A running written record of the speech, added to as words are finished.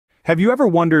Have you ever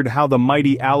wondered how the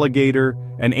mighty alligator,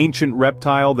 an ancient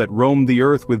reptile that roamed the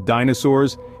earth with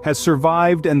dinosaurs, has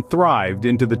survived and thrived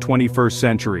into the 21st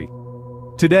century?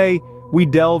 Today, we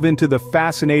delve into the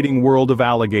fascinating world of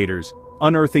alligators,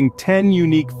 unearthing 10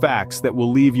 unique facts that will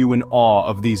leave you in awe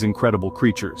of these incredible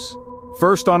creatures.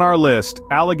 First on our list,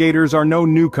 alligators are no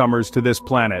newcomers to this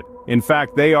planet. In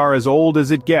fact, they are as old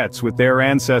as it gets, with their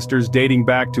ancestors dating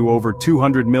back to over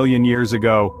 200 million years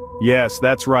ago. Yes,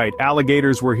 that's right,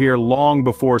 alligators were here long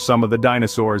before some of the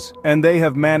dinosaurs, and they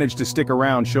have managed to stick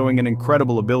around, showing an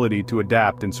incredible ability to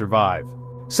adapt and survive.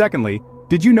 Secondly,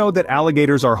 did you know that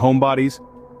alligators are homebodies?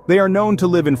 They are known to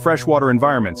live in freshwater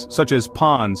environments, such as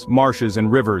ponds, marshes,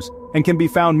 and rivers, and can be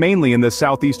found mainly in the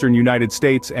southeastern United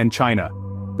States and China.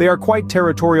 They are quite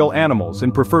territorial animals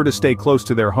and prefer to stay close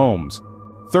to their homes.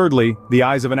 Thirdly, the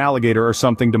eyes of an alligator are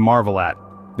something to marvel at.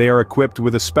 They are equipped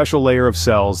with a special layer of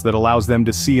cells that allows them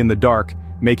to see in the dark,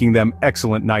 making them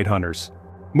excellent night hunters.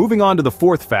 Moving on to the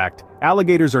fourth fact,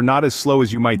 alligators are not as slow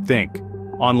as you might think.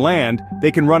 On land,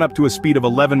 they can run up to a speed of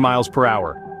 11 miles per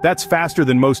hour. That's faster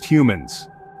than most humans.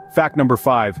 Fact number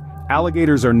 5,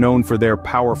 alligators are known for their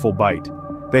powerful bite.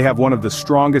 They have one of the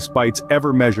strongest bites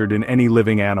ever measured in any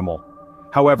living animal.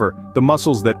 However, the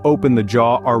muscles that open the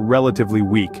jaw are relatively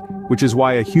weak, which is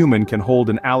why a human can hold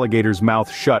an alligator's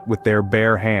mouth shut with their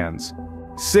bare hands.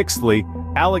 Sixthly,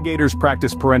 alligators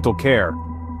practice parental care.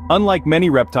 Unlike many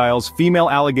reptiles, female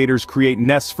alligators create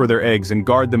nests for their eggs and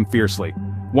guard them fiercely.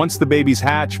 Once the babies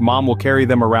hatch, mom will carry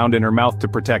them around in her mouth to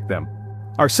protect them.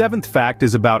 Our seventh fact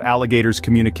is about alligators'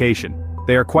 communication.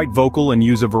 They are quite vocal and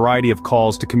use a variety of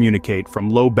calls to communicate, from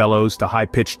low bellows to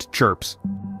high-pitched chirps.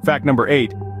 Fact number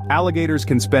 8, alligators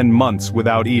can spend months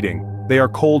without eating. They are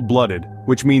cold-blooded,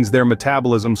 which means their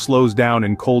metabolism slows down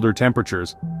in colder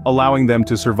temperatures, allowing them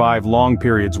to survive long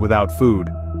periods without food.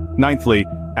 Ninthly,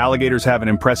 alligators have an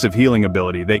impressive healing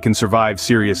ability. They can survive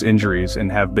serious injuries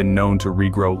and have been known to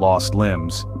regrow lost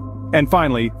limbs. And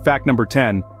finally, fact number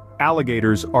 10,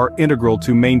 alligators are integral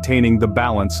to maintaining the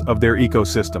balance of their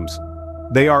ecosystems.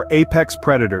 They are apex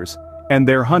predators, and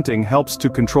their hunting helps to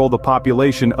control the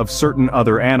population of certain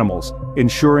other animals,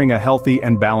 ensuring a healthy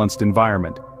and balanced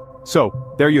environment.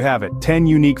 So, there you have it, 10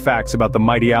 unique facts about the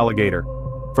mighty alligator.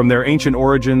 From their ancient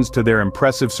origins to their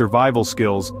impressive survival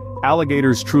skills,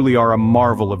 alligators truly are a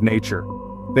marvel of nature.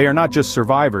 They are not just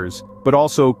survivors, but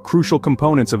also crucial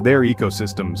components of their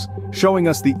ecosystems, showing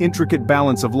us the intricate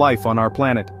balance of life on our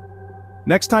planet.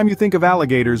 Next time you think of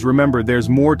alligators, remember there's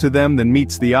more to them than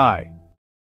meets the eye.